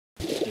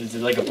Is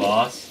it like a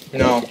boss?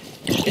 No.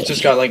 It's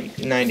just got like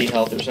 90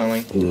 health or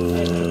something.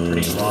 That's a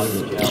pretty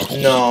sloppy health.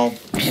 No.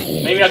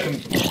 Maybe I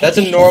can... That's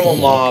a normal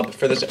mob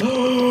for this.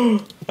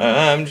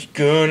 I'm just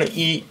gonna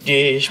eat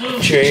this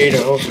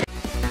potato.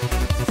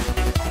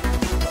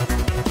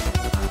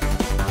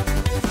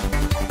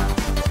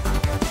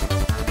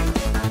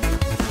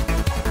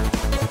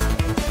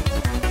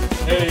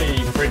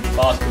 Hey, Prince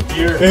Bosco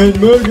here. And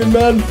Morgan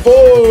Man 4!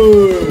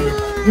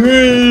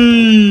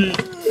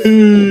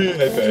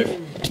 High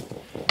five.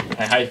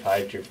 I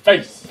high-fived your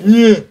face.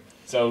 Yeah.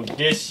 So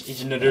this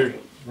is another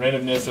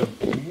randomness of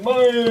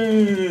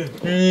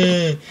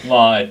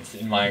mods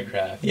in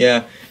Minecraft.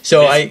 Yeah.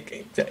 So I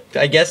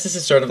guess this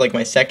is sort of like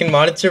my second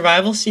modded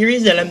survival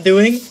series that I'm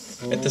doing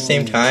at the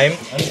same time.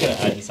 I'm just gonna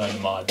add this on to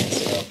mods and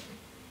stuff.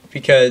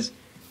 Because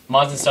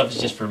mods and stuff is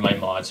just for my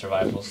mod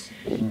survivals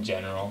in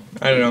general.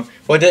 I don't know.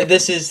 Well,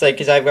 this is like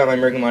because I've got my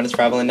American modded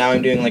survival, and now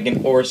I'm doing like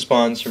an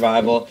Orespawn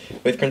survival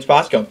with Prince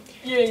Bosco.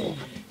 Yay!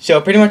 So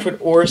pretty much what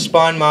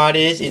Orespawn mod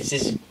is, it's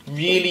this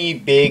really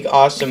big,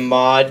 awesome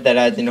mod that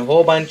adds in a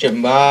whole bunch of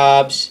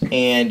mobs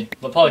and...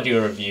 We'll probably do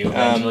a review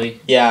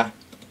eventually. Yeah.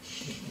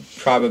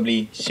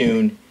 Probably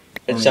soon.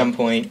 At some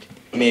point.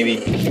 Maybe.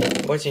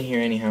 What's in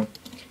here anyhow?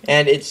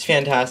 And it's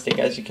fantastic,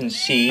 as you can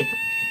see.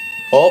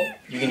 Oh,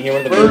 you can hear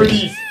one of the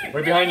birds.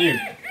 Right behind you.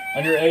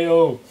 On your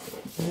AO.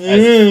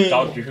 As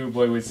Doctor Who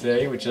boy would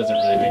say, which doesn't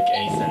really make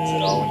any sense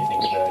at all when you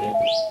think about it.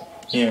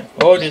 Yeah.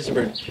 Oh, there's a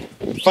bird.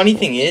 The funny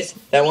thing is,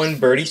 that one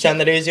birdie sound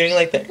that I was doing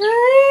like that,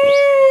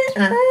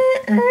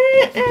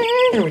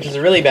 which is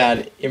a really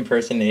bad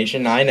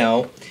impersonation, I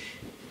know.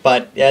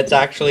 But that's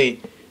actually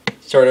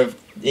sort of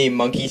a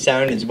monkey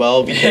sound as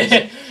well, because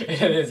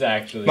it is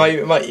actually.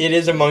 It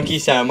is a monkey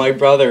sound. My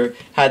brother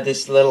had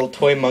this little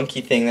toy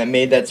monkey thing that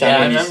made that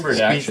sound when you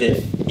squeezed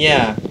it.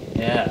 Yeah.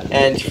 Yeah.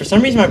 And for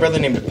some reason my brother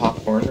named it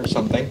Popcorn or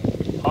something.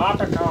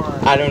 Popcorn.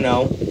 I don't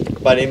know,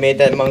 but it made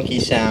that monkey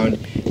sound.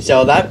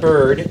 So that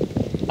bird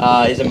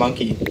is a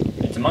monkey.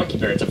 It's a monkey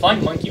bird. It's a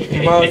flying monkey.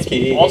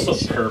 Monkey. It's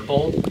also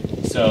purple.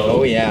 So.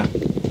 Oh yeah.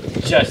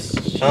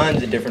 Just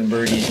tons of different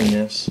birdies in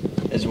this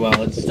as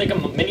well. It's like a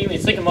mini.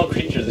 It's like a mud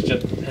creature that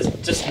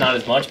just not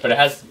as much, but it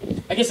has.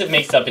 I guess it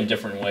makes up in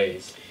different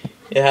ways.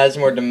 It has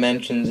more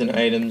dimensions and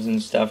items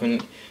and stuff,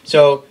 and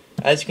so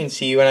as you can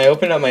see, when I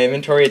open up my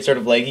inventory, it's sort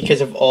of laggy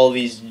because of all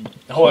these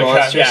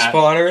monster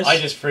spawners. I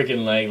just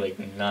freaking lag like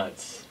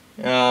nuts.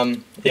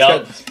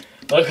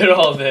 Look at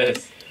all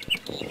this.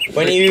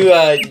 When you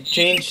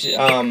change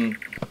not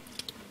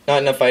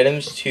enough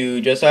items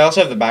to just, I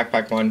also have the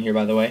backpack one here,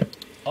 by the way.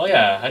 Oh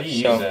yeah, how do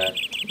you use that?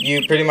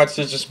 You pretty much,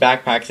 there's just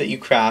backpacks that you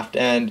craft,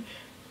 and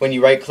when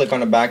you right click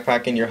on a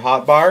backpack in your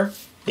hotbar,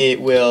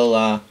 it will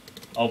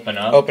open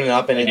it up and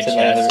like it's in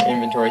another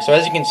inventory. So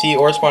as you can see,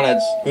 Orespawn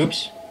adds,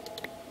 oops,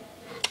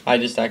 I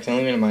just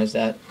accidentally minimized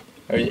that.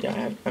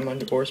 I'm on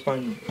the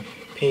Orespawn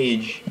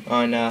page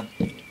on the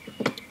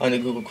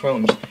Google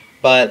Chromes.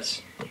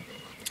 But,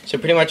 so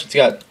pretty much it's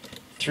got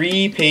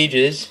 3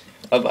 pages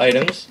of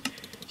items.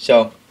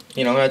 So,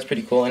 you know, that's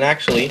pretty cool. And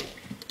actually,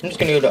 I'm just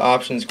going to go to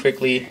options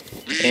quickly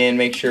and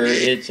make sure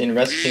it's in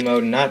recipe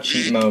mode and not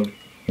cheat mode.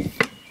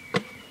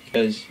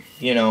 Because,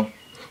 you know,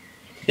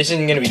 this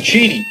isn't going to be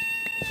cheaty.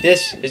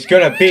 This is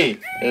going to be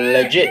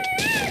legit.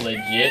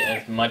 Legit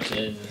as much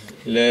as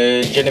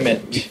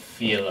legitimate. We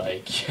feel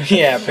like.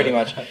 Yeah, pretty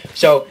much.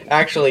 So,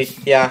 actually,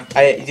 yeah,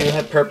 I do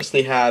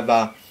purposely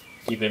have...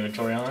 keep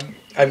inventory on?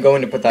 I'm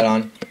going to put that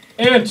on.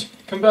 Ant!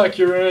 Come back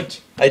here,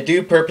 Ant! I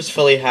do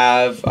purposefully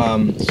have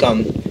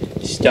some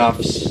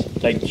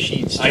stuffs, like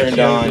cheats turned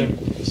on.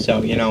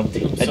 So, you know,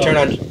 I turn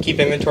on keep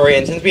inventory,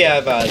 and since we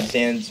have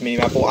Zan's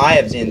minimap, well, I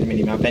have Zan's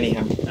minimap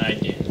anyhow. I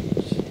do.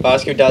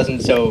 Bosco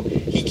doesn't, so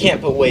he can't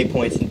put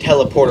waypoints and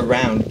teleport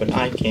around, but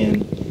I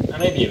can.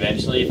 Maybe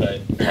eventually,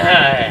 but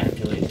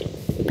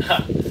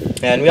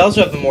and we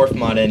also have the morph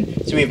mod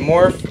in. So we have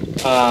morph.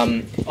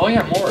 Oh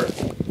yeah, morph.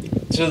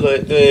 So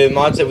the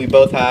mods that we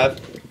both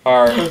have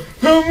are.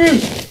 Help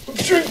me! I'm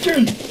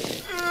drinking.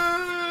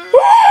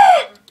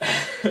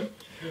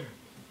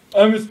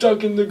 I'm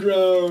stuck in the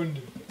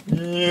ground.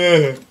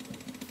 Yeah.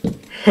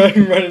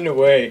 I'm running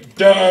away.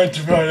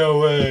 Don't run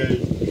away.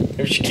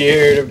 I'm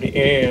scared of the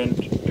ant.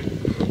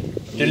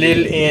 The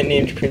little ant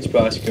named Prince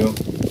Bosco.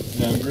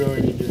 Now I'm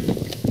growing again.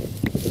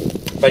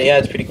 But yeah,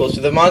 it's pretty cool.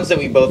 So the mods that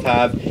we both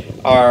have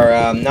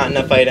are not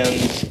enough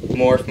items,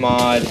 morph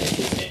mod,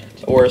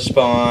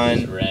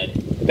 Orespawn,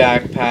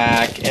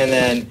 backpack, and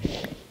then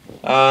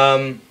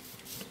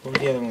what were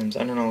the other ones?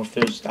 I don't know if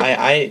there's.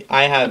 I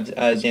have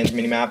Zan's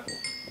minimap,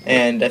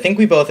 and I think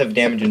we both have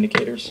damage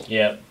indicators.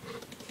 Yep.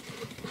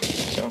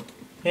 So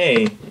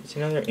hey, it's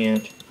another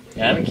ant.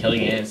 Yeah, I've been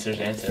killing ants. There's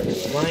ants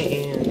everywhere. My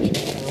ant.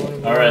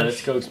 Alright,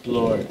 let's go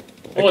explore.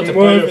 Oh, it's a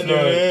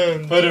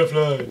butterfly.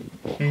 Butterfly.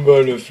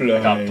 Butterfly.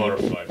 I got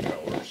butterfly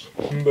powers.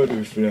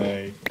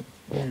 Butterfly.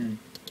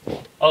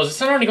 Oh, is the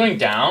sun already going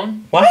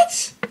down?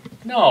 What?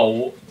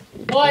 No.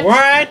 What?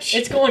 What?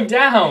 It's going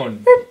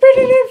down. We've been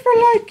in it for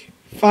like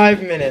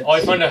 5 minutes. Oh,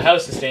 I found a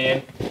house to stay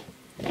in.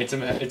 It's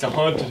a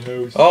haunted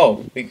house.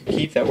 Oh, we could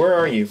keep that. Where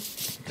are you?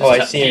 Just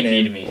I see your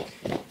TP to name. me.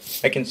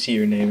 I can see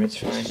your name, it's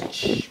fine.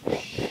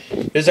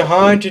 There's a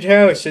haunted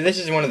house. So this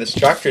is one of the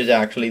structures,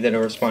 actually, that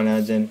Orespawn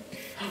adds in.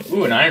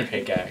 Ooh, an iron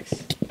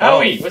pickaxe. Oh.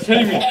 Owie, what's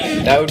hitting me?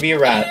 That would be a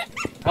rat.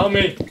 Help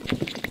me.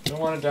 I don't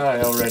want to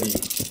die already.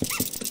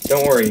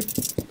 Don't worry.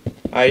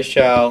 I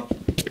shall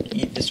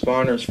eat the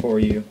spawners for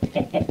you.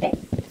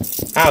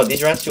 Ow,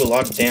 these rats do a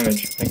lot of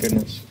damage. My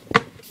goodness.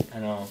 I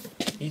know.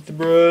 Eat the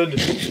bread.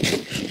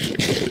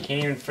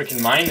 Can't even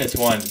freaking mine this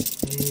one.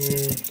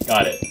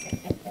 Got it.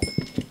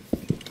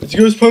 Let's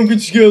go, pumpkin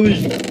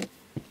skelly.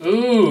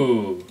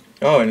 Ooh.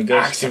 Oh, and it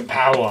goes Axe of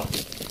power.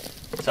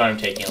 So I'm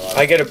taking a lot.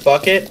 I get a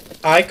bucket.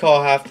 I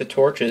call half the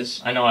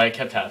torches. I know, I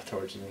kept half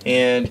torches.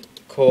 And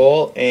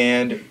coal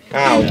and...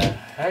 Ow. What the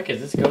heck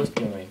is this ghost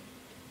doing?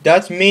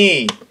 That's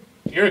me.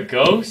 You're a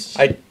ghost?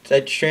 I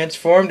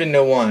transformed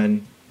into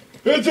one.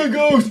 It's a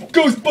ghost!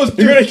 Ghostbuster!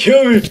 You're gonna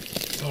kill me!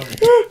 Sorry.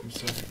 I'm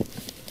sorry.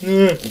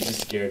 You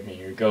just scared me.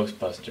 You're a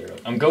Ghostbuster.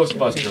 I'm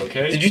Ghostbuster,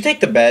 okay? Did you take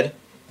the bed?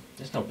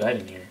 There's no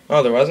bed in here.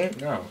 Oh, there wasn't?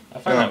 No. I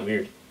find that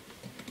weird.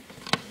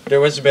 There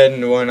was a bed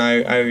in the one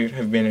I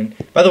have been in.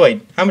 By the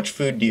way, how much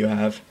food do you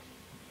have?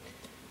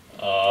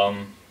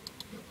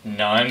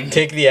 None.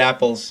 Take the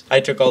apples. I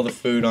took all the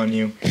food on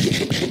you.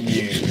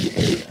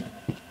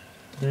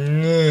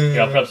 Here,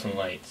 I'll put up some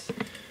lights.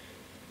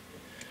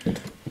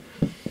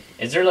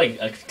 Is there like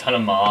a ton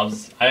of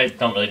mobs? I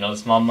don't really know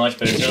this mob much,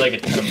 but is there like a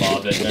ton of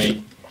mobs at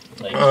night?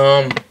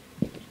 Like,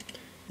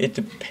 it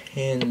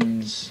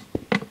depends.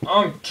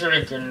 I'm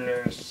taking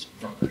this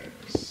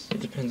first. It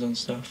depends on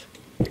stuff.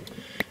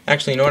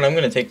 Actually, you know what? I'm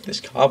gonna take this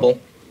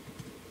cobble.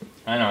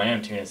 I know, I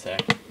am too in a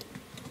sec.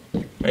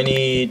 I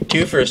need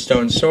 2 for a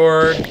stone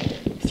sword,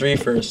 3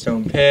 for a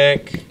stone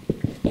pick.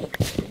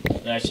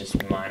 Let's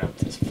just mine up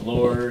this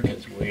floor,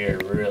 because we're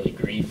really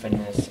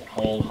griefing this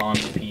whole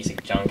haunted piece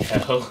of junk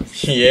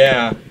house.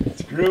 Yeah.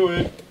 Screw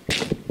it.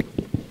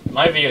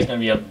 My video's gonna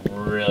be up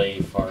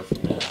really far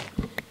from now.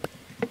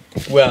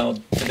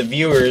 Well, for the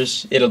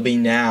viewers, it'll be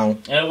now.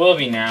 And it will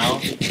be now,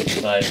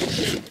 but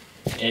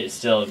it's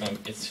still,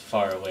 it's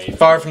far away.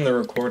 Far from the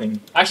recording.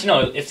 Actually,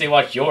 no, if they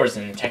watch yours,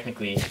 then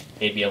technically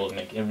they'd be able to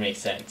make, it would make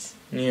sense.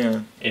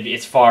 Yeah.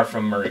 It's far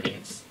from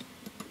Mergen's.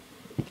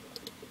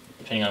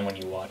 Depending on when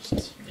you watch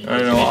this. I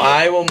don't know.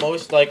 I will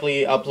most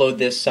likely upload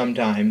this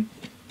sometime.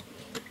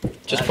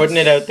 Just putting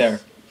it out there.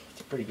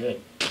 It's pretty good.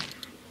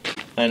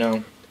 I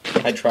know.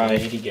 I try.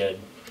 Pretty good.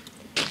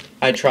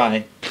 I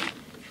try.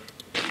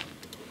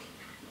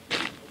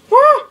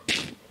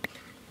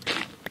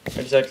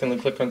 I just accidentally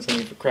clicked on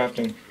something for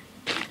crafting.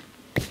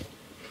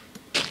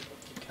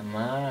 Come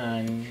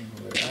on,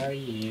 where are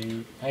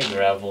you? Hi,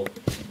 Gravel.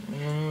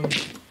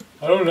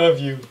 I don't love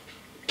you.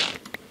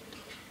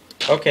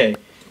 Okay.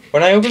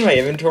 When I open my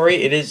inventory,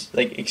 it is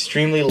like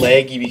extremely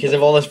laggy because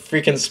of all the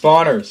freaking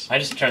spawners. I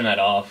just turn that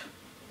off.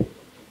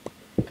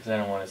 Because I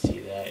don't want to see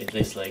that. It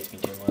just lags me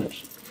too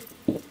much.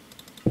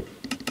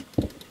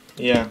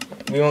 Yeah.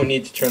 We won't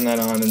need to turn that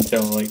on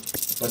until like...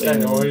 What's that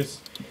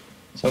noise?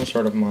 Some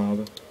sort of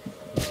mob.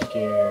 I'm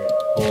scared.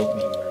 Hold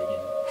me, Morgan.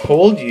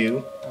 Hold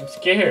you? I'm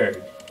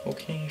scared.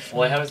 Okay, fine.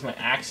 All I have is my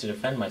axe to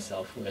defend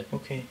myself with.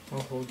 Okay,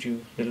 I'll hold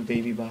you, little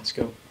baby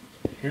Bosco.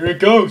 Here it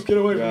goes! Get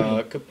away from me!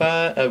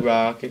 Rock-a-bye, a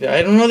rock.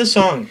 I don't know the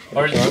song.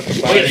 Or is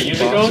it, wait, are you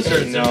the ghost or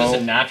is it just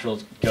a natural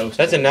ghost?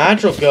 That's a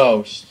natural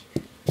ghost.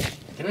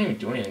 They don't even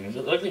do anything. It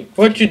looks like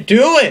What you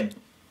doing?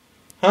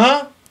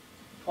 Huh?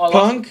 oh,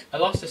 Punk? I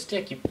lost a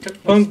stick. You took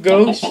my Punk stick.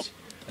 ghost?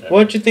 Whatever.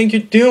 What you think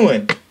you're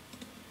doing?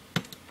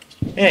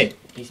 Hey.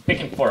 He's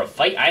picking for a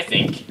fight, I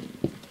think.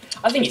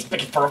 I think he's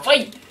picking for a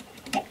fight!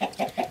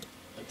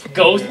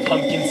 Ghost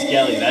Pumpkin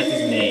Skelly, that's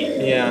his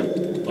name. Yeah.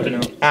 What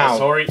a Ow.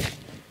 Sorry.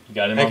 You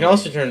got him. I can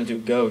also turn into a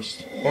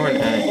ghost. Or an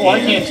ant. Oh, I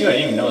can too. I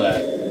didn't even know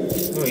that.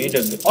 Oh, you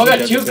did the, Oh, I you got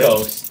did 2 the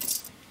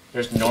ghosts.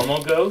 There's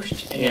normal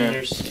ghost, and Yeah. then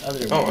there's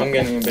other Oh, I'm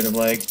getting a bit of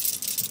lag.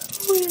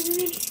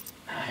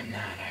 I'm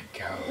not a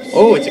ghost.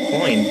 Oh, it's a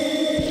coin.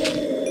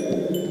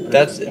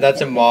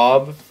 That's a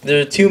mob.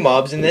 There are 2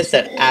 mobs in this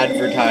that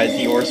advertise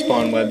the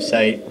Orespawn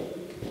website.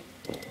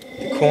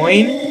 The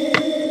coin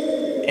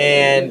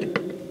and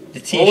the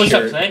t-shirt. Oh, what's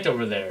that plant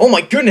over there? Oh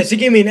my goodness, it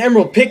gave me an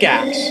emerald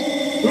pickaxe.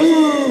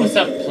 What's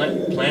that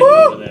plant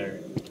over there?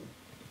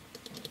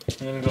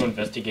 I'm gonna go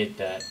investigate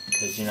that,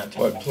 because you're not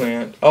telling What me.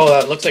 plant? Oh,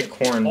 that looks like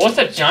corn. Oh, what's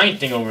that giant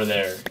thing over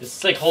there?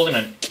 It's like holding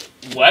a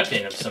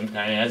weapon of some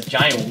kind. It has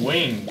giant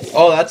wings.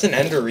 Oh, that's an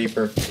ender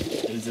reaper.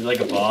 Is it like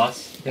a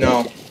boss?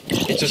 No,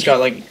 it just got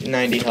like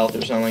 90 health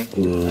or something.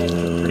 That's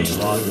a pretty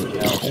bossy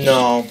health.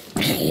 No,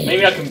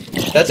 Maybe I can...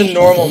 that's a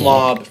normal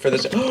mob for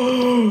this.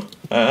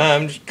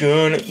 I'm just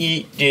gonna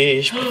eat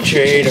this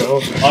potato.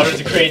 Oh,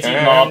 there's a crazy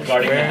mob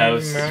guarding the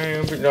house.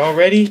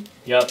 Already?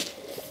 Yup.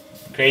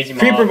 Crazy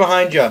mob. Creeper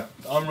behind you.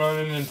 I'm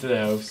running into the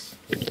house.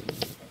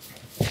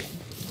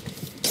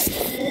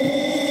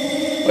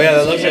 Oh yeah,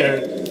 that looks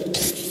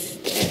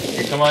like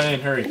Here, come on in,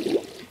 hurry.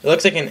 it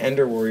looks like an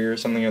ender warrior or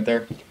something out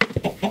there.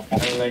 I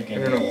don't like it.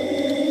 I don't know.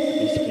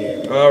 I'm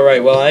scared. All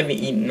right, well I've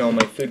eaten all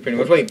my food pretty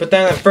much. Wait, put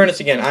down that furnace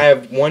again. I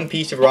have 1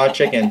 piece of raw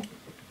chicken.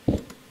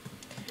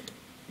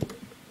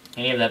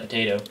 Any of that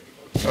potato.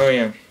 Oh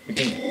yeah. We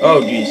can.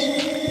 Oh jeez.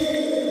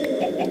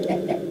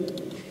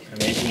 I'm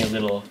making a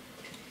little.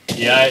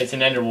 Yeah, it's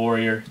an Ender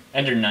Warrior.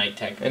 Ender Knight,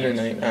 technically. Ender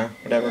Knight.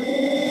 Whatever.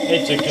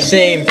 Hey, chicken.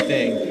 Same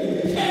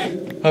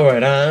thing.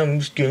 Alright, I'm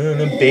just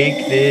gonna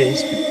bake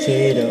this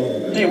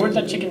potato. Hey, where'd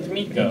that chicken's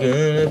meat go? I'm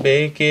gonna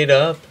bake it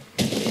up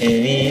and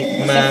eat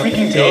What's my that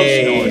freaking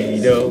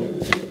potato.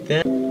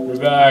 We're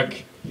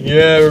back.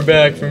 Yeah, we're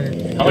back from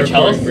How much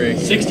health? break.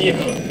 60.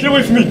 Get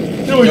away from me!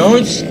 Get away from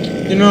me!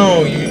 Don't,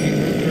 no,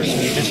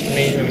 you just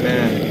made him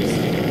mad.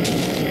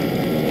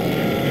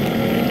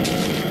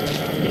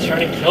 He's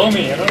trying to kill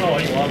me. I don't know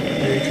what he wants.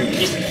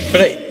 He's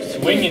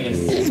But swinging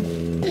his.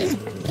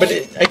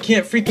 I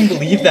can't freaking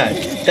believe that.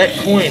 That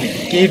coin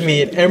gave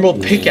me an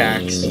emerald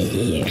pickaxe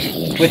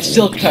with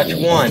silk touch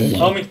 1.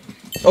 Help me.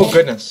 Oh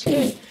goodness.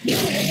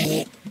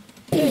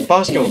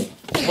 Bosco,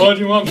 What do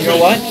you want? you know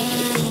what?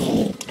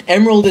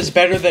 Emerald is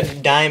better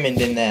than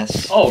diamond in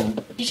this. Oh,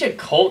 you should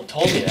have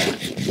told me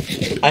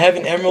that. I have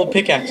an emerald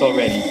pickaxe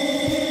already.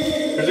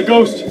 There's a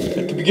ghost.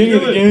 At the beginning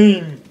of the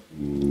game.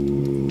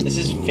 This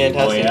is fantastic.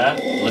 Oh yeah?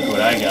 Look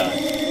what I got.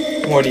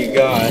 What do you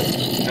got?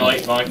 No,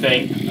 wait, wrong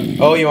thing.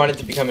 Oh, you want it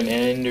to become an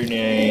ender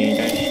knight.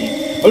 I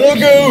see. Oh,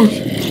 look out!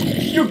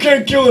 You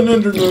can't kill an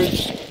ender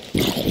knight.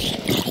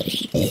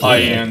 I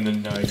am the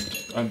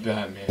knight. I'm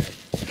Batman.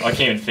 Oh, I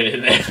can't even fit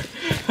in there.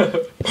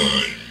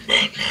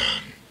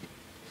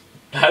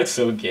 That's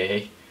so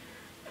gay.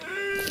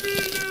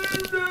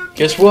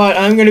 Guess what?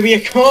 I'm gonna be a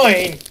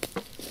coin.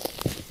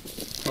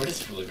 We're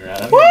just fooling around. I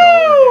don't know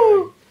what we're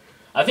doing.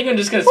 I think I'm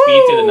just gonna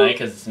speed through the night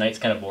because night's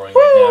kind of boring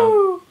right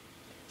now.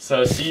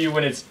 So see you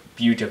when it's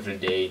beautiful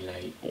day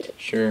night.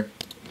 Sure.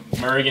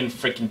 Murrigan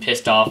freaking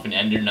pissed off an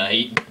Ender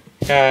Knight.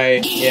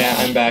 Hi. Yeah,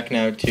 I'm back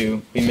now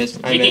too. We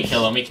can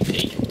kill him. We can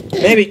take him.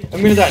 Maybe.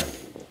 I'm gonna die.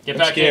 Get I'm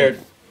back scared.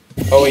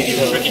 in. Oh wait, He you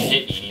know. freaking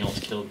hit me and he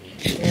almost killed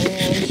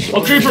me.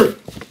 Oh, creeper!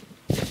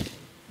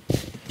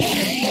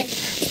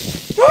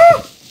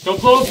 Don't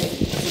blow up.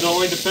 This is the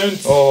only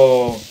defense.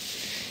 Oh.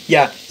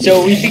 Yeah.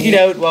 So we figured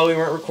out while we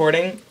weren't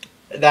recording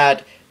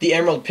that the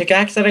emerald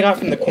pickaxe that I got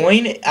from the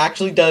coin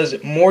actually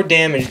does more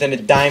damage than a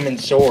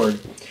diamond sword.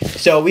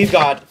 So we've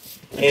got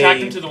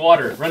Attract him to the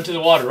water. Run to the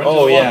water. Run to the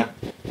oh water.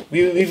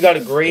 yeah, we've got a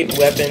great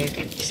weapon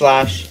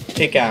 /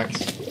 pickaxe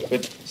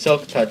with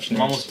silk touch. I'm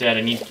almost dead.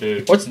 I need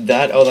food. What's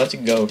that? Oh, that's a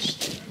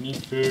ghost. I need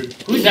food.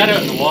 Who's that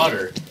out in the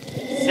water?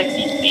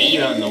 Sexy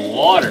babe out in the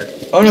water.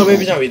 Oh no,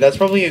 baby zombie. That's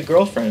probably a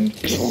girlfriend.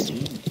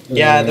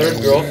 Yeah, there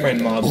are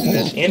girlfriend mobs in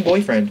this and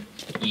boyfriend.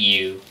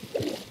 You.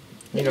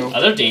 You know.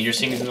 Are there dangerous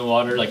things in the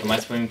water? Like, am I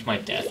swimming to my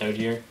death out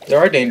here? There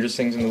are dangerous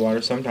things in the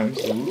water sometimes.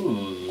 Ooh,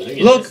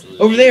 Look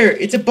over there.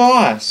 It's a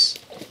boss.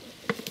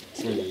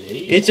 It's a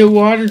lady. It's a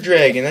water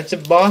dragon. That's a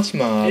boss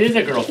mob. It is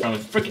a girlfriend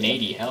with freaking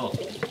 80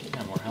 health.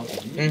 Got more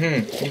health than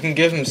you. You can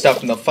give them stuff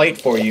and they'll fight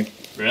for you.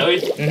 Really?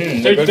 They're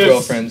Take good this.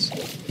 girlfriends.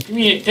 Give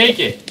me it. Take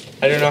it.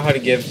 I don't know how to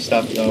give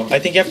stuff though. I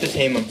think you have to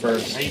tame them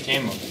first. How do you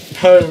tame them?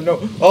 I don't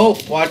know. Oh,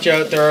 watch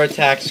out! There are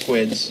attack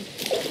squids.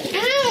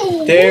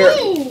 Ow! There.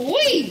 Whoa,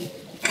 wait!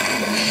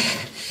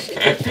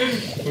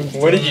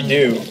 What did you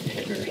do?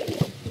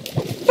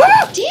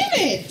 Damn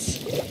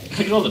it!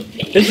 Look at all the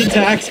babies. There's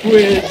attack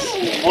squids.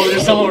 Oh,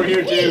 there's some over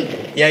here too.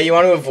 Yeah, you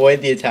want to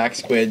avoid the attack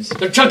squids.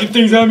 They're chucking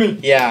things at me.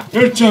 Yeah,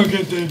 They're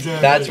chucking things at me.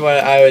 that's what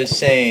I was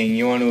saying.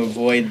 You want to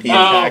avoid the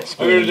attack I'm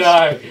squids.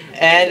 gonna die.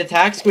 And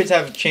attack squids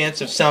have a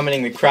chance of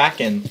summoning the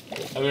kraken.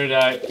 I'm gonna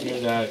die. I'm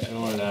gonna die. I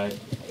don't wanna die.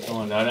 I don't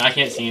wanna die. I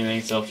can't see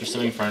anything, so if there's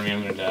something in front of me,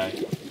 I'm gonna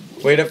die.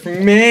 Wait up for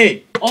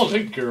me. Oh,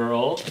 good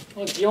girl.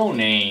 What's your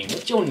name?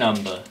 What's your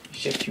number?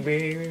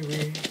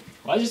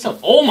 Why is it so?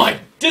 Oh my!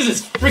 This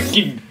is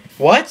freaking.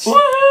 What?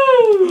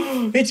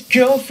 Woohoo! It's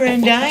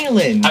Girlfriend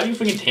Island. How do you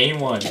freaking tame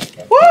one?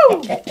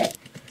 Woo!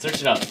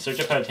 Search it up. Search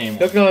up how to tame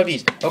one. Look at all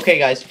these. Okay,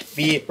 guys,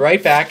 be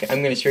right back.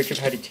 I'm gonna search up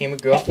how to tame a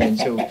girlfriend,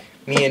 so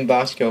me and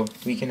Bosco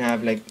we can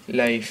have like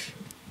life.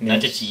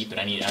 Not to cheat, but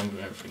I'm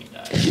gonna freaking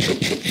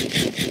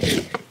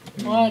die.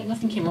 What?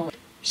 Nothing came over.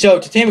 So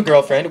to tame a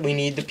girlfriend, we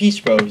need the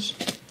peace rose.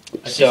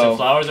 I see some So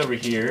flowers over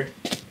here.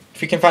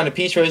 if we can find a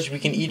peace rose, we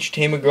can each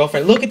tame a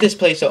girlfriend. Look at this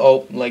place.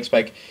 Oh, leg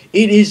spike.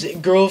 It is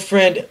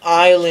Girlfriend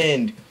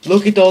Island.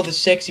 Look at all the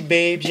sexy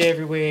babes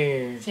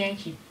everywhere.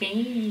 Sexy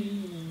baby.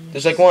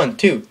 There's like 1,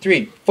 2,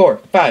 3, 4,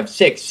 5,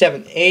 6,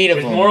 7, 8 of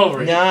There's them. more over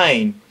here.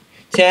 9,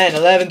 10,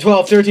 11,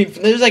 12, 13.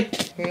 There's like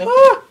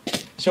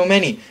so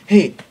many.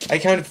 Hey, I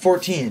counted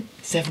 14.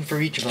 7 for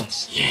each of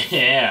us.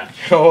 Yeah.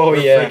 Oh We're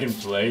yeah.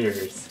 freaking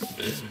players.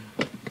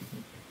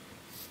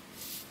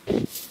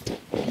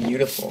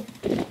 Beautiful.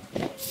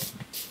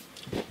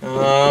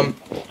 I'm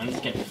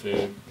just getting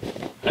food.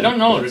 I don't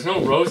know. There's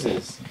no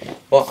roses.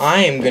 Well, I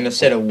am gonna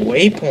set a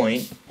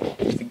waypoint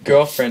to the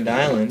Girlfriend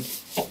Island.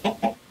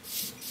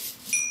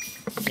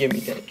 Give me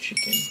that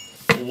chicken.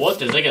 What?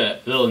 There's like a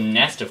little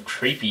nest of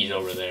creepies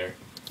over there.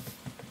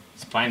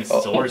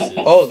 Spinosaurus.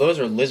 Oh, those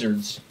are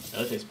lizards.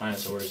 I look like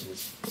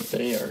Spinosaurus.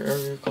 They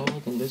are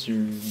called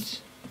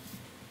lizards.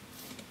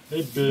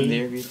 Hey, big.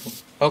 They're beautiful.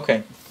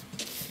 Okay.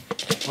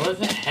 What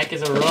the heck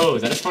is a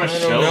rose? I just want I to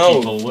don't show know.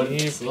 people what You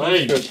it's peace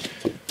like. rose.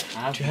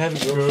 To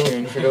have a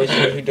girlfriend, for those of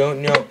you who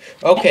don't know.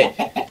 Okay.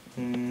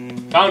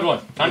 Found one.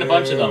 Found a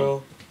bunch of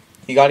them.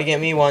 You gotta get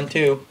me one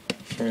too.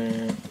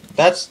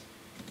 That's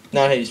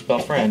not how you spell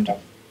friend.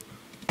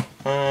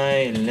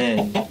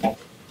 Island.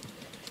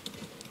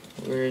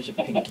 Where's a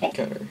pinky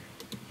cutter?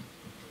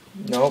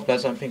 Nope,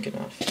 that's not pink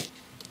enough.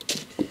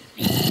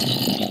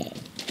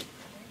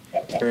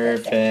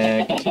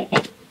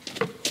 Perfect.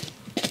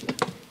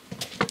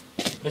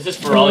 This is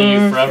for all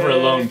you forever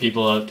alone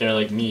people out there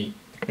like me.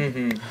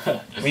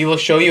 We will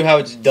show you how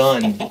it's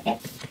done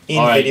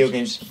in video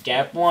games.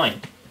 Step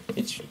 1.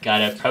 You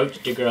gotta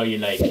approach the girl you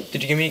like.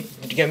 Did you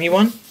get me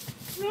one?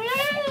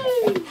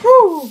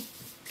 Woo!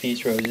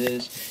 Peace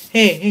roses.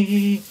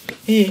 Hey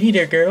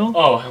there, girl.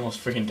 Oh, I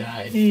almost freaking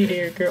died. Hey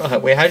there, girl.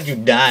 Wait, how did you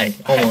die?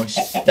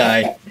 Almost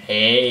died.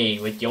 Hey,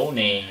 what's your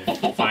name?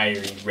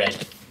 Fiery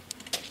Red.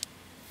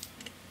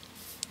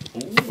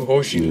 Ooh.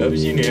 Oh, she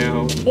loves you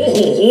now.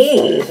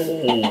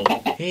 Oh.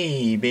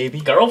 Hey, baby.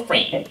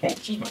 Girlfriend.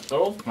 She's my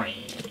girlfriend.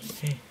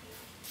 Hey.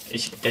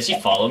 Does she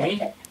follow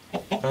me?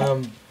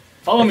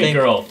 Follow me,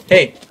 girl.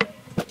 Hey,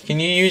 can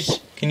you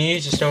use the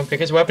stone pick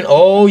as a weapon?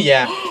 Oh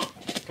yeah.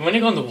 When I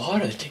go in the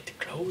water, they take the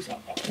clothes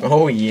off.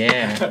 Oh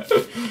yeah.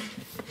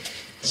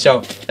 So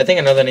I think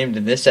I know the name to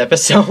this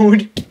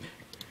episode.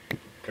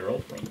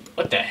 Girlfriend.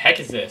 What the heck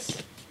is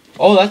this?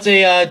 Oh, that's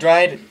a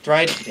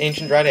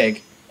ancient dried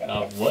egg.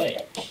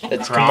 What?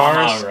 That's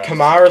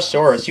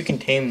Camarasaurus. You can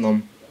tame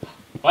them.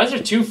 Why is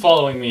there 2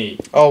 following me?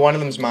 Oh, one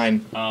of them's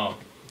mine. Oh,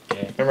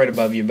 okay. I'm right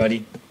above you,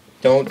 buddy.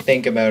 Don't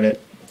think about it.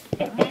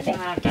 I'm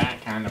not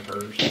that kind of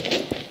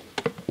person.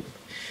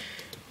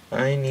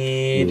 I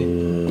need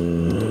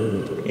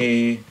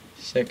a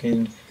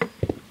second.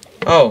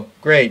 Oh,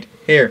 great.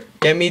 Here,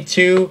 get me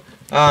 2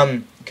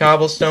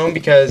 cobblestone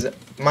because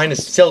mine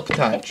is silk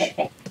touch.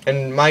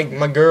 And my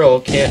girl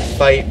can't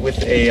fight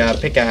with a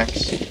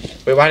pickaxe.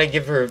 Wait, why'd I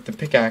give her the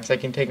pickaxe? I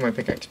can take my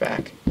pickaxe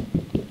back.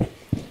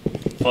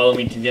 Follow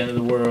me to the end of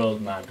the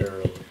world, my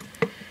girl.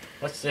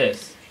 What's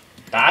this?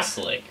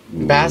 Basilisk.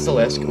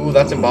 Basilisk. Ooh,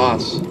 that's a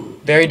boss.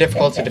 Very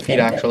difficult to defeat,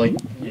 actually.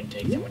 I'm gonna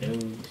take some of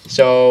those.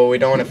 So we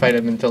don't want to fight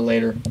him until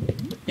later.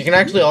 You can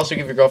actually also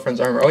give your girlfriend's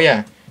armor. Oh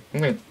yeah, I'm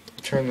gonna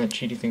turn that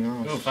cheaty thing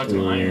off. Ooh, found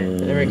some iron.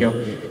 There we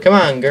go. Come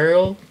on,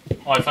 girl.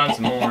 Oh, I found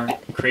some more.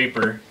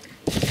 Creeper.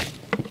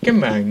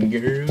 Come on,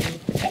 girl.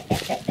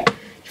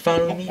 You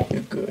follow me?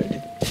 You're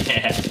good.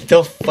 Yeah.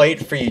 They'll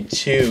fight for you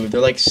too. They're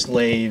like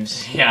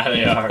slaves. Yeah,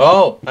 they are.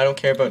 Oh, I don't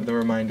care about the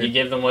reminder. You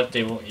give them what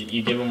they want.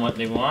 You give them what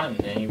they want,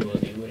 and then you will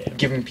do whatever.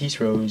 Give them peace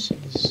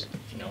roses.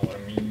 You know what I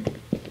mean?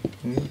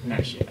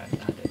 Actually, that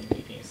doesn't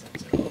make any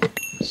sense at all.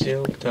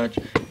 Silk touch.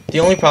 The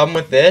only problem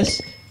with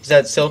this is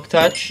that silk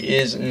touch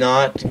is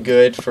not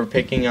good for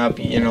picking up,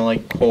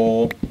 like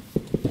coal.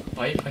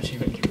 Why are you punching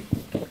me?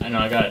 I know,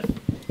 I got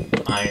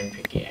iron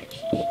pickaxe.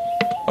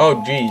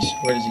 Oh, jeez.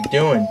 What is he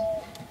doing?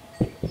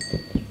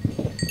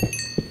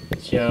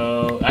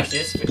 So, actually,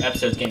 this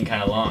episode's getting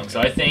kind of long, so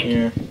I think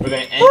we're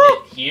going to end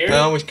it here. I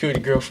almost killed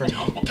your girlfriend.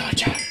 Don't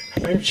touch her.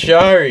 I'm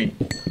sorry.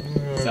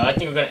 So I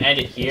think we're going to end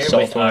it here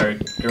with our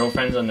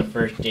girlfriends on the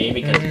first day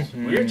because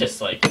we're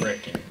just like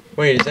frickin'.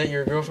 Wait, is that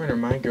your girlfriend or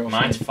my girlfriend?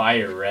 Mine's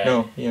fire red.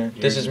 No, yeah.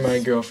 This is my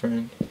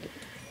girlfriend.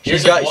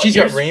 She's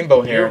got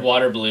rainbow hair. You're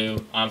water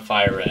blue. I'm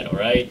fire red,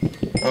 alright?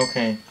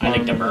 Okay. I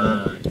like to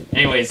burn.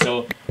 Anyway,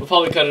 so we'll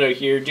probably cut it out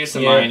here, do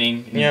some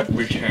mining, and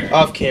return.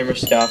 Off camera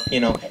stuff,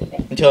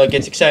 until it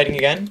gets exciting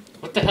again.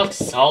 What the hell's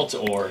salt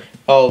ore?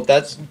 Oh,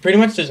 that's pretty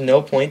much there's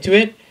no point to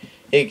it,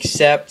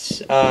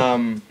 except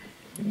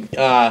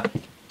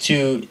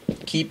to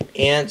keep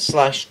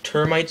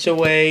ants/termites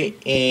away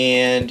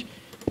and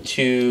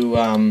to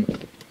I'm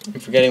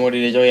forgetting what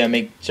it is. Oh yeah,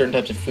 make certain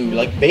types of food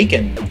like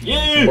bacon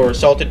or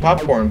salted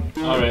popcorn.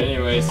 Alright,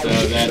 anyway, so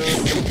that's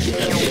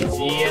it.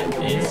 See ya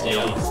and stay.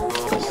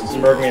 This is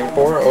Mergman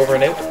 4 over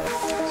and out.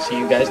 See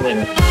you guys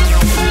later.